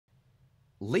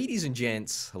Ladies and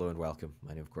gents, hello and welcome.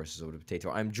 My name, of course, is Oda Potato.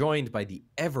 I'm joined by the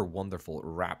ever wonderful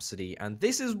Rhapsody, and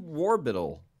this is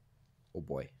Worbital. Oh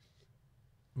boy.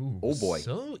 Ooh, oh boy.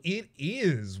 So it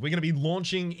is. We're going to be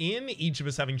launching in, each of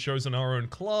us having chosen our own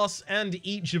class, and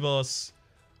each of us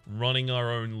running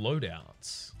our own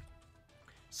loadouts.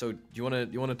 So, do you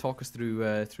want to talk us through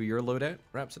your loadout,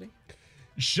 Rhapsody?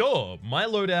 Sure. My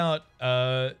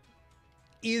loadout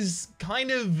is kind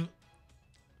of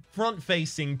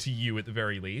front-facing to you at the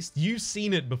very least. You've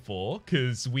seen it before,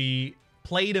 because we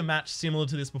played a match similar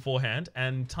to this beforehand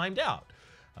and timed out,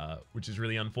 which is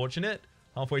really unfortunate.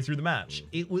 Halfway through the match,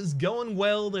 it was going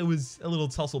well. There was a little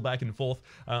tussle back and forth.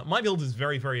 My build is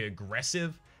very, very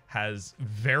aggressive, has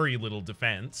very little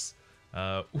defense,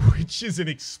 which is an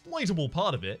exploitable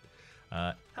part of it.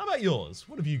 How about yours?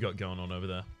 What have you got going on over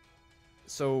there?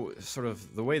 So, sort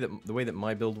of the way that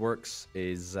my build works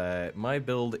is my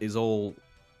build is all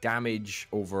damage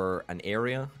over an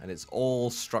area, and it's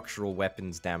all structural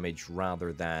weapons damage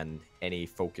rather than any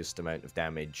focused amount of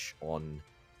damage on,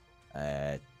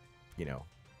 you know,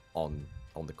 on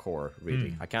the core.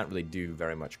 Really, I can't really do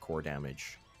very much core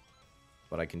damage,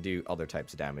 but I can do other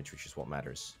types of damage, which is what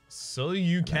matters. So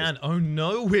you can. Oh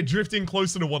no, we're drifting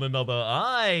closer to one another.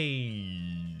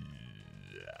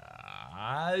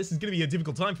 This is going to be a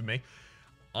difficult time for me.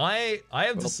 I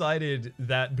have decided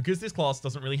that because this class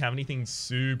doesn't really have anything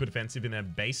super defensive in their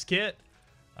base kit,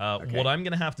 what I'm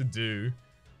going to have to do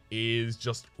is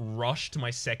just rush to my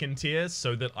second tier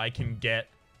so that I can get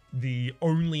the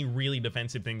only really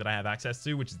defensive thing that I have access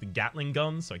to, which is the Gatling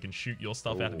gun, so I can shoot your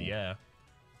stuff out of the air.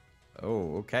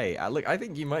 Oh, okay. Look, I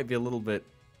think you might be a little bit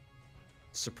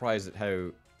surprised at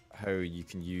how you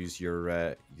can use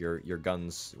your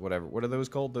guns. Whatever. What are those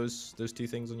called? Those two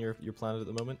things on your planet at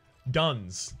the moment?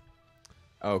 Guns.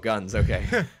 Oh, guns. Okay.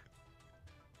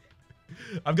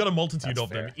 I've got a multitude That's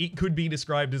of fair. them. It could be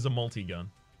described as a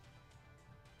multi-gun.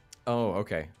 Oh,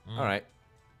 okay. All right.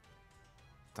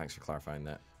 Thanks for clarifying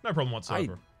that. No problem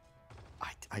whatsoever.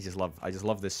 I just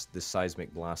love this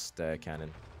seismic blast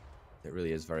cannon. It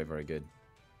really is very, very good.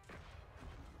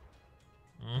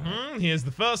 Here's the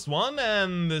first one,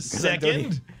 and the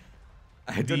second.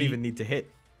 I don't even need to hit.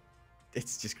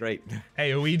 It's just great.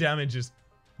 AoE damage is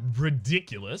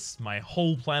ridiculous. My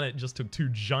whole planet just took 2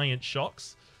 giant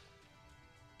shocks.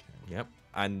 Yep,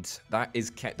 and that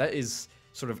is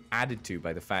sort of added to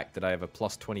by the fact that I have a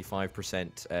plus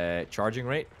 25% charging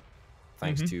rate,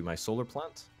 thanks to my solar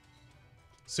plant.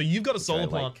 So you've got a solar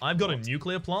plant. I've got a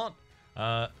nuclear plant.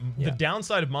 The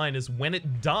downside of mine is when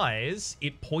it dies,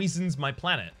 it poisons my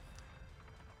planet.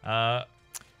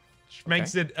 Which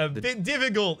makes it a bit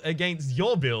difficult against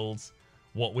your builds.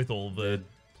 What with all the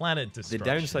planet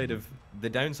destruction. The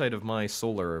downside of my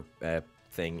solar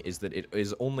thing is that it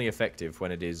is only effective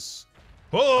when it is.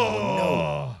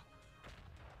 Oh,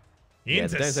 no!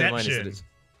 Interception.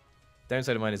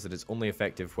 Downside of mine is that it's only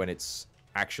effective when it's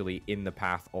actually in the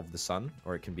path of the sun,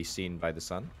 or it can be seen by the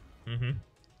sun.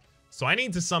 So I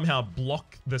need to somehow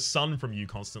block the sun from you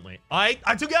constantly. I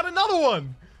took out another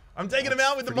one! I'm taking him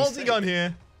out with the multi-gun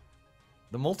here.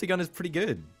 The multi-gun is pretty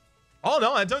good. Oh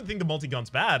no, I don't think the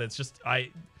multi-gun's bad. It's just,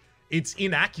 it's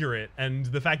inaccurate, and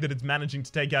the fact that it's managing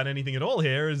to take out anything at all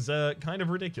here is kind of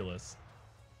ridiculous.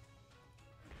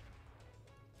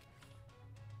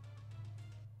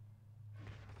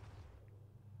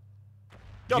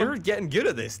 You're getting good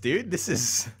at this, dude. This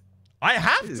is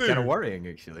kind of worrying,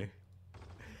 actually.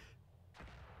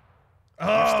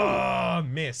 Oh,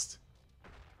 missed.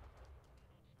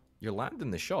 You're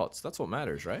landing the shots. That's what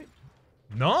matters, right?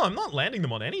 No, I'm not landing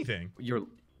them on anything. You're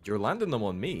landing them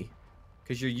on me,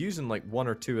 because you're using like one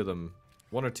or two of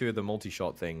the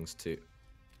multi-shot things to.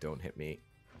 Don't hit me.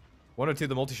 One or two of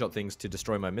the multi-shot things to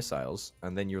destroy my missiles,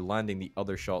 and then you're landing the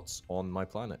other shots on my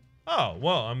planet. Oh,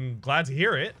 well, I'm glad to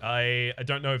hear it. I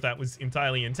don't know if that was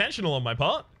entirely intentional on my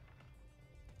part.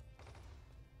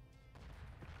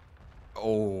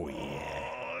 Oh, yeah.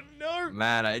 Oh, no.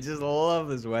 Man, I just love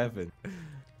this weapon.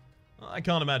 I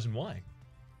can't imagine why.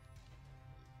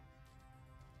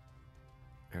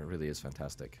 It really is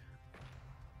fantastic.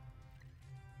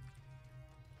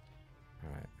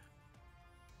 Alright.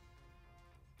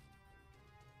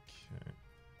 Okay.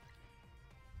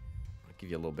 I'll give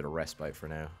you a little bit of respite for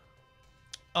now.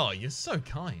 Oh, you're so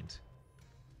kind.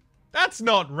 That's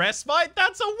not respite,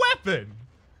 that's a weapon!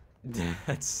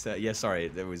 That's, yeah, sorry,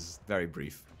 that was very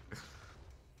brief.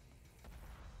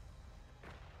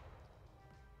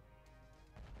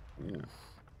 Ooh.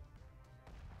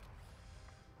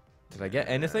 Did I get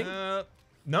anything?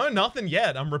 No, nothing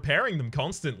yet. I'm repairing them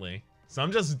constantly. So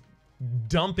I'm just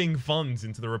dumping funds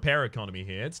into the repair economy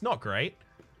here. It's not great.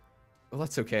 Well,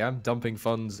 that's okay. I'm dumping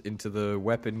funds into the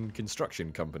weapon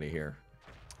construction company here.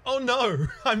 Oh no,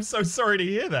 I'm so sorry to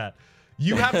hear that.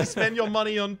 You have to spend your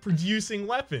money on producing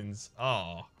weapons.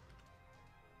 Oh.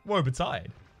 Woe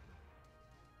betide.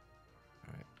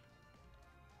 Alright.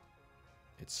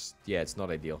 It's not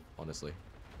ideal, honestly.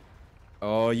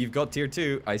 Oh, you've got tier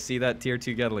 2. I see that tier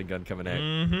 2 Gatling gun coming out.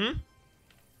 Mm-hmm.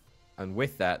 And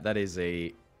with that, that is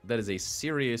a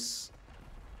serious...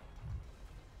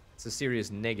 It's a serious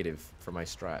negative for my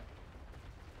strat.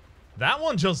 That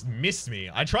one just missed me.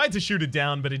 I tried to shoot it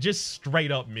down, but it just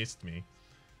straight up missed me.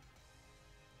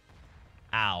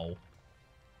 Ow.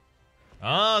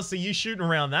 Ah, so you shooting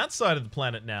around that side of the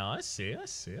planet now. I see.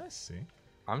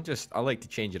 I like to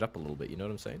change it up a little bit, you know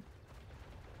what I'm saying?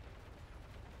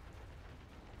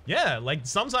 Yeah, like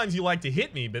sometimes you like to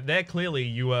hit me, but there clearly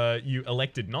you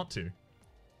elected not to.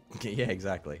 Yeah,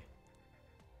 exactly.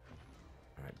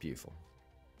 Alright, beautiful.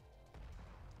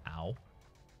 Ow.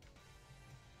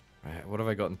 Alright, what have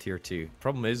I got in tier 2?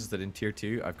 Problem is that in tier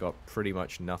 2, I've got pretty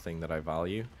much nothing that I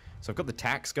value. So I've got the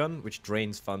tax gun, which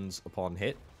drains funds upon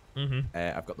hit. Mm-hmm.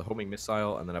 I've got the homing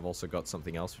missile, and then I've also got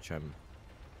something else which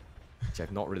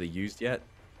I've not really used yet.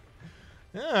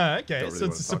 Ah, okay, Really so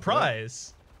it's a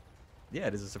surprise. Yeah,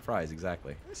 it is a surprise,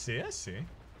 exactly. I see.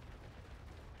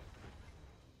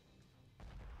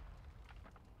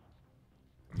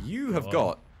 You have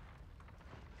got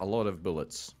a lot of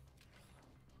bullets.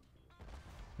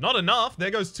 Not enough.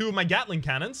 There goes 2 of my Gatling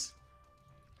cannons.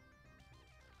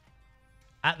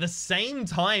 At the same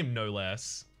time, no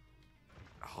less.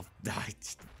 Oh, I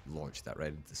just launched that right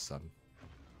into the sun.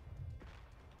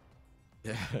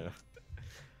 Yeah.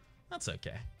 That's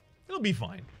okay. It'll be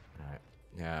fine. Alright.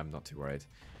 Yeah, I'm not too worried.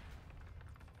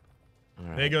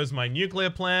 There goes my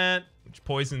nuclear plant, which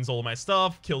poisons all my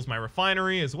stuff, kills my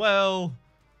refinery as well.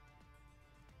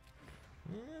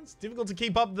 Yeah, it's difficult to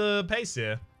keep up the pace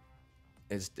here.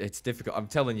 It's difficult. I'm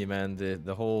telling you, man.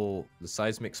 The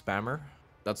seismic spammer.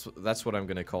 That's what I'm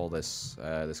gonna call this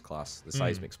this class, the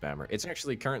seismic spammer. It's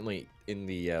actually currently in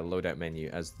the loadout menu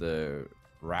as the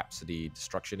Rhapsody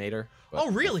Destructionator. Oh,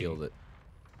 really?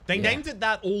 They named it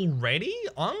that already?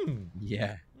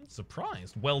 Yeah. I'm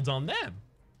surprised. Well done, them.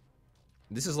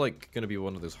 This is like gonna be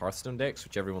one of those Hearthstone decks,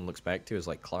 which everyone looks back to as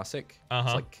like classic.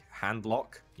 It's like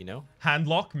handlock, you know?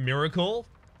 Handlock, miracle.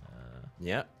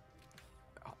 Yeah.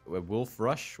 Wolf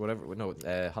Rush, whatever. No,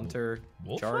 Hunter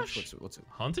Wolf Charge. Rush? What's it?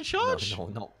 Hunter Charge? No,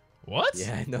 not. What?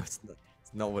 Yeah, no, it's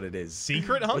not what it is.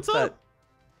 Secret What's Hunter?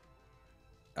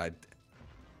 that?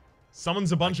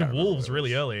 Summons a bunch of wolves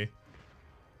really early.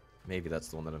 Maybe that's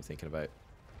the one that I'm thinking about.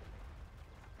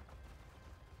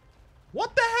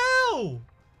 What the hell?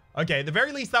 Okay, at the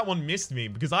very least that one missed me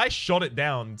because I shot it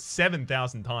down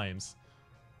 7,000 times.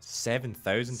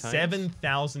 7,000 times?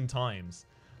 7,000 times.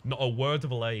 Not a word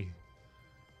of a lie.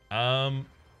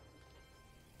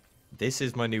 This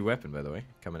is my new weapon, by the way,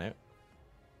 coming out.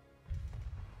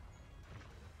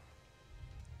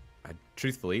 I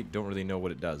truthfully don't really know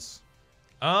what it does.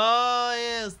 Oh,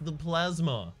 yes, the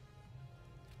plasma.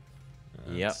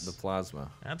 Yep, the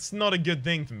plasma. That's not a good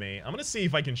thing for me. I'm going to see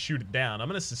if I can shoot it down. I'm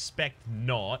going to suspect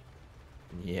not.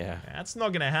 Yeah. That's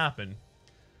not going to happen.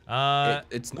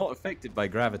 It's not affected by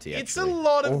gravity, actually. It's a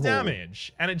lot of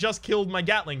damage, and it just killed my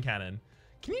Gatling cannon.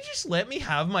 Can you just let me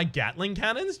have my Gatling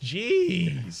cannons?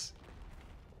 Jeez.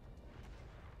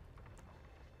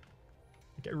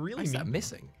 Like, I really Why is that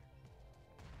missing?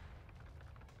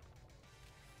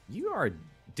 You are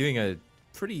doing a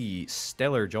pretty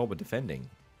stellar job of defending.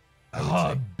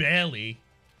 Barely.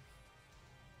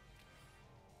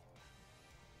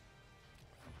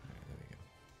 There we go.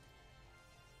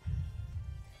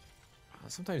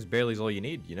 Sometimes barely is all you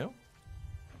need, you know?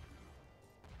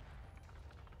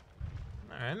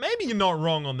 Alright, maybe you're not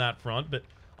wrong on that front, but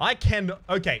I can...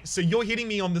 Okay, so you're hitting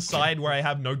me on the side where I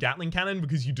have no Gatling cannon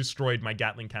because you destroyed my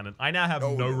Gatling cannon. I now have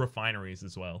no refineries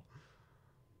as well.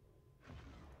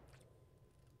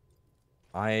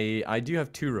 I do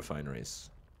have 2 refineries.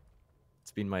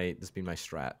 It's been my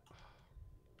strat.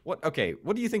 What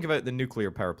do you think about the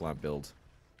nuclear power plant build?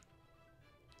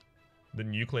 The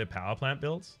nuclear power plant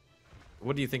builds?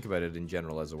 What do you think about it in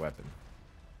general as a weapon?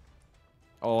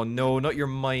 Oh no, not your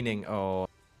mining. Oh.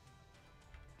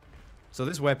 So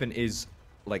this weapon is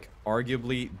like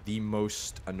arguably the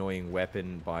most annoying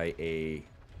weapon by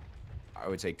I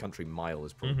would say country mile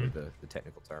is probably the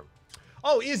technical term.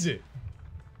 Oh, is it?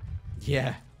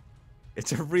 Yeah.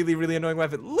 It's a really, really annoying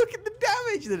weapon. Look at the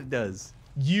damage that it does.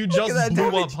 You just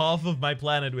blew up half of my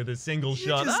planet with a single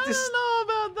shot. I don't know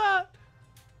about that.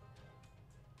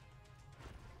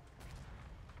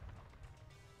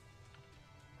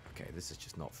 Okay, this is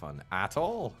just not fun at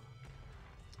all.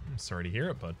 I'm sorry to hear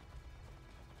it, bud.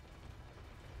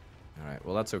 All right,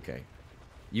 well that's okay.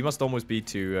 You must almost be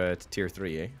to tier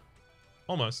 3, eh?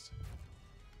 Almost.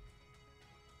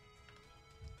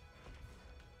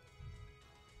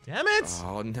 Damn it!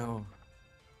 Oh no.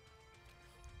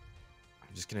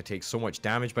 I'm just gonna take so much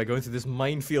damage by going through this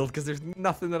minefield because there's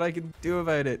nothing that I can do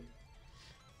about it.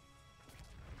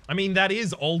 I mean, that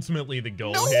is ultimately the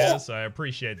goal No! here, so I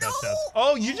appreciate that. No!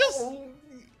 Oh, you just...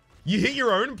 You hit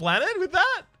your own planet with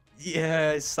that?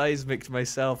 Yeah, seismic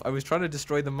myself. I was trying to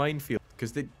destroy the minefield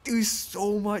because they do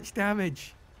so much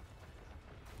damage.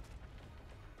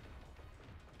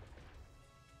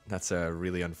 That's a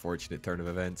really unfortunate turn of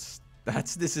events.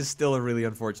 This is still a really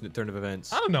unfortunate turn of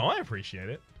events. I don't know, I appreciate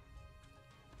it.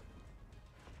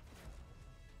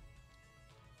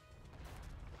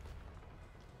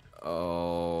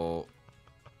 Oh.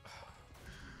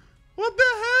 What the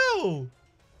hell?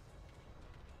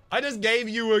 I just gave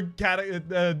you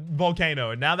a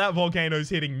volcano, and now that volcano's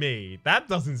hitting me. That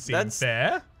doesn't seem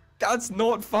fair. That's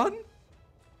not fun.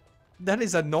 That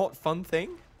is a not fun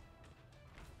thing.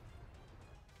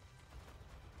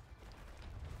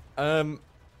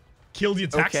 Killed your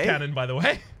tax cannon, by the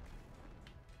way.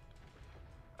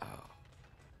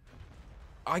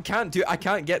 I can't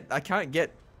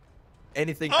get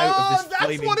anything out of this that's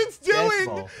flaming what it's death doing.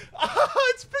 ball.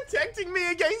 Oh, it's protecting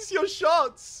me against your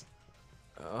shots.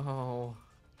 Oh.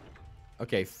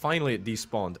 Okay, finally it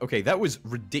despawned. Okay, that was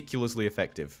ridiculously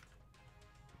effective.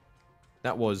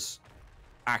 That was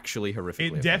actually horrifically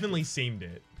effective. Definitely seemed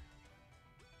it.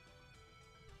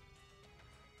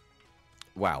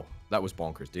 Wow, that was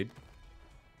bonkers, dude.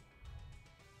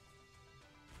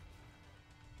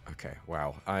 Okay,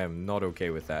 wow. I am not okay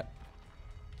with that.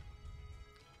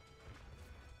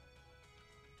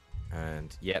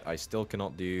 And yet I still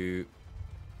cannot do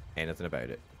anything about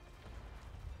it.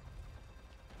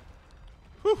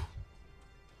 Whew.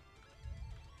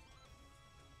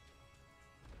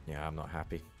 Yeah, I'm not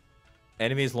happy.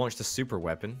 Enemy has launched a super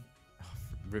weapon.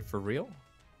 For real?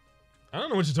 I don't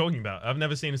know what you're talking about. I've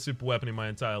never seen a super weapon in my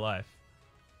entire life.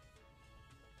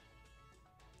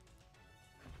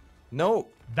 No.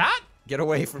 That? Get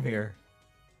away from here.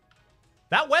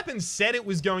 That weapon said it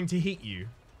was going to hit you.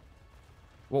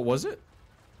 What was it?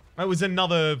 It was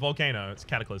another volcano. It's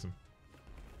Cataclysm.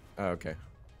 Oh, okay.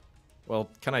 Well,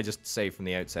 can I just say from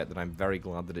the outset that I'm very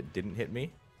glad that it didn't hit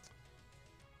me?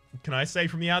 Can I say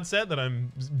from the outset that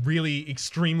I'm really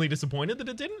extremely disappointed that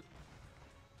it didn't?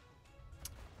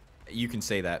 You can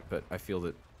say that, but I feel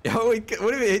that... Oh,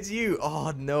 what if it hits you?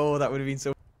 Oh, no, that would have been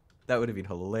so... That would have been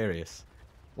hilarious.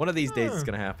 One of these days it's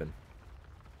going to happen.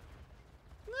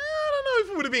 I don't know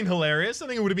if it would have been hilarious. I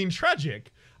think it would have been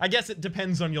tragic. I guess it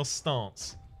depends on your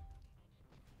stance.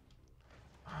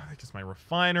 Oh, I think it's my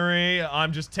refinery.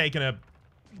 I'm just taking a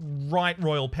right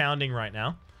royal pounding right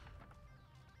now.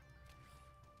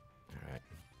 Alright.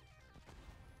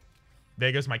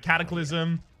 There goes my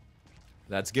Cataclysm.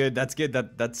 That's good. That's good.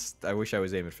 That's. I wish I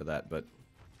was aiming for that, but.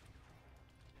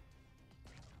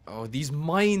 Oh, these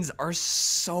mines are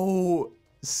so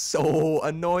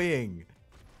annoying.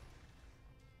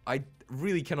 I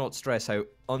really cannot stress how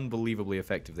unbelievably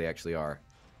effective they actually are,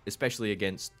 especially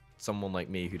against someone like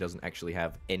me who doesn't actually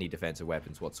have any defensive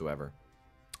weapons whatsoever.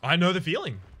 I know the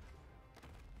feeling.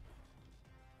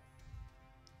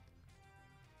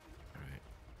 All right.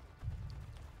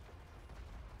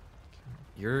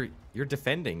 You're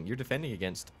defending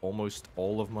against almost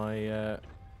all of my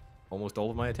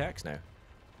attacks now.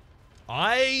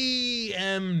 I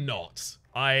am not.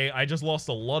 I just lost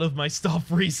a lot of my stuff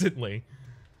recently.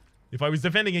 If I was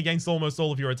defending against almost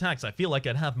all of your attacks, I feel like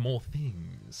I'd have more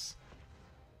things.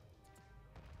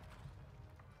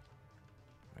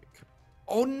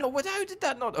 Oh no, how did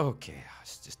that not... Okay,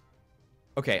 it's just...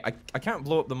 Okay, I can't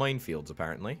blow up the minefields,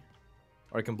 apparently.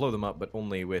 Or I can blow them up, but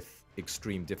only with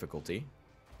extreme difficulty.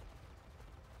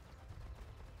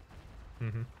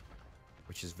 Mm-hmm.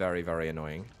 Which is very, very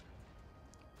annoying.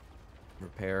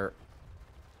 Repair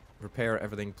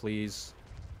everything, please.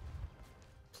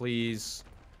 Please.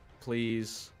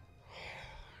 Please.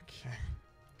 Okay.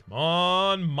 Come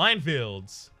on,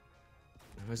 minefields.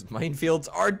 Those minefields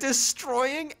are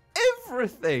destroying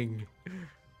everything.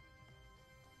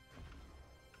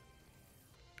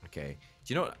 Okay.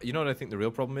 Do you know what I think the real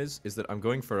problem is? Is that I'm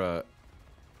going for a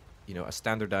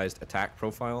standardized attack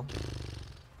profile,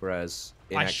 whereas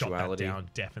in actuality, shot that down,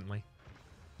 definitely.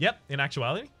 Yep, in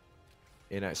actuality.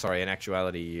 In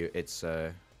actuality, it's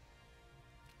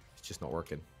just not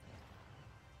working.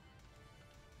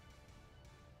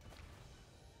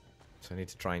 So I need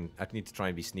to try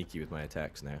and be sneaky with my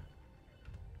attacks now.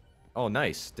 Oh,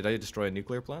 nice. Did I destroy a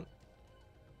nuclear plant?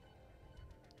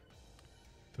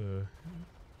 The...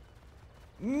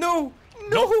 No!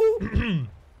 No! Nope.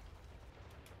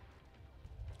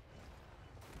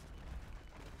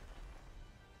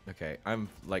 Okay, I'm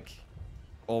like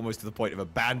almost to the point of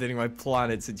abandoning my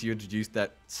planet since you introduced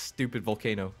that stupid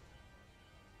volcano.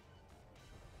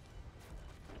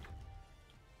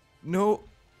 No.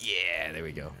 Yeah, there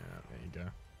we go. Yeah, there you go.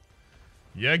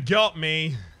 You got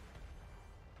me.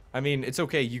 I mean, it's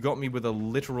okay. You got me with a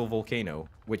literal volcano,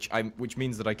 which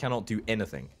means that I cannot do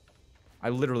anything. I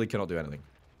literally cannot do anything.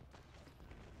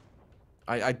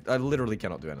 I literally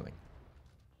cannot do anything.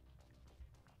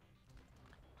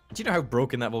 Do you know how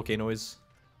broken that volcano is?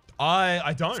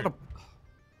 I don't.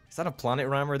 Is that a planet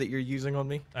rammer that you're using on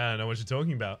me? I don't know what you're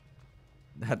talking about.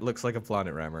 That looks like a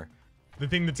planet rammer. The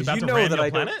thing that's about to ram your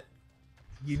planet?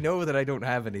 You know that I don't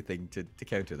have anything to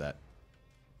counter that.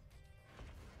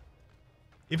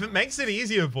 If it makes it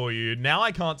easier for you, now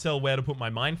I can't tell where to put my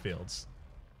minefields.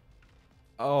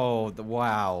 Oh,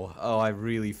 wow. Oh, I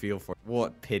really feel for it.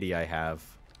 What pity I have.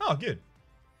 Oh, good.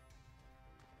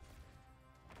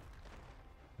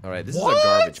 Alright, this is a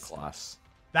garbage class.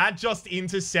 That just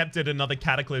intercepted another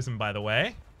cataclysm, by the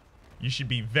way. You should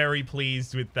be very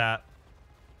pleased with that.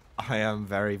 I am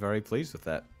very, very pleased with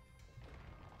that.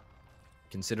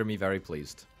 Consider me very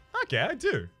pleased. Okay, I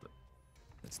do.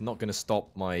 It's not going to stop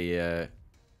my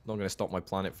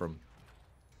planet from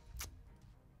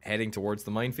heading towards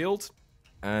the minefield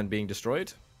and being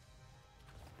destroyed.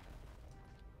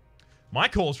 My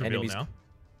call's revealed now.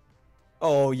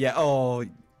 Oh yeah. Oh,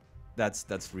 that's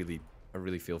really. I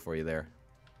really feel for you there.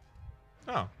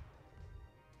 Oh,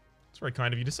 it's very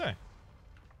kind of you to say.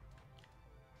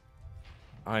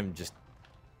 I'm just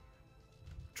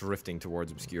drifting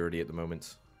towards obscurity at the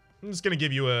moment. I'm just gonna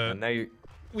give you a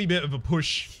wee bit of a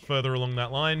push further along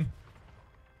that line.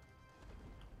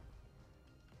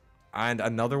 And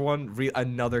another one,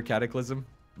 another cataclysm.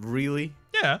 Really?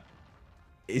 Yeah.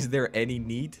 Is there any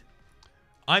need?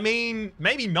 I mean,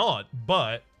 maybe not,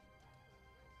 but...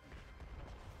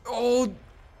 Oh,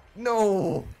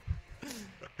 no.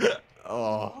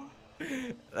 Oh,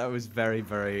 that was very,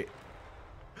 very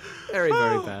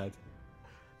bad.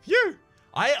 Phew.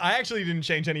 I actually didn't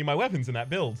change any of my weapons in that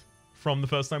build from the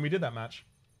first time we did that match.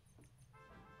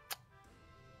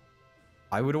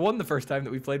 I would have won the first time that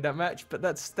we played that match, but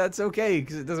that's okay,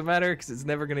 because it doesn't matter, because it's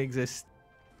never going to exist.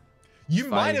 You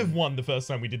might have won the first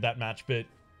time we did that match, but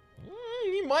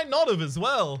you might not have as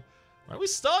well. I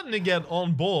was starting to get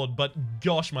on board, but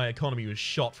gosh, my economy was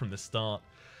shot from the start.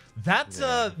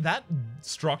 That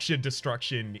structured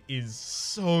destruction is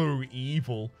so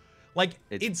evil. Like,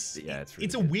 it's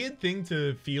a weird thing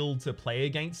to feel to play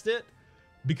against it,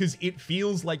 because it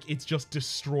feels like it's just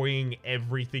destroying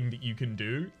everything that you can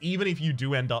do, even if you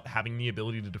do end up having the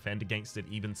ability to defend against it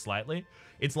even slightly.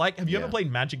 It's like, have you ever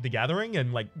played Magic the Gathering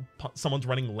and like someone's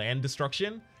running land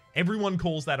destruction? Everyone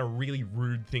calls that a really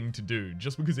rude thing to do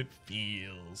just because it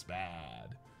feels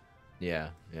bad. Yeah.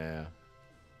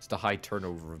 It's the high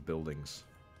turnover of buildings.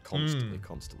 Constantly.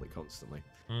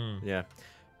 Yeah.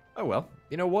 Oh well,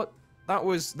 you know what? That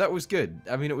was good.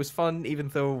 I mean, it was fun, even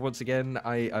though once again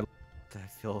I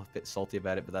feel a bit salty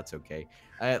about it, but that's okay.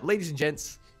 Ladies and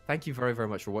gents, thank you very, very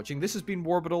much for watching. This has been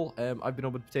Worbital. I've been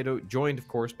Orbit Potato, joined of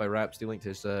course by Rhapsody. Link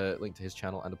to his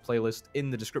channel and a playlist in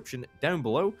the description down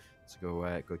below.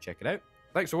 So go check it out.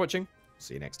 Thanks for watching.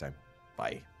 See you next time.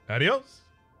 Bye. Adios.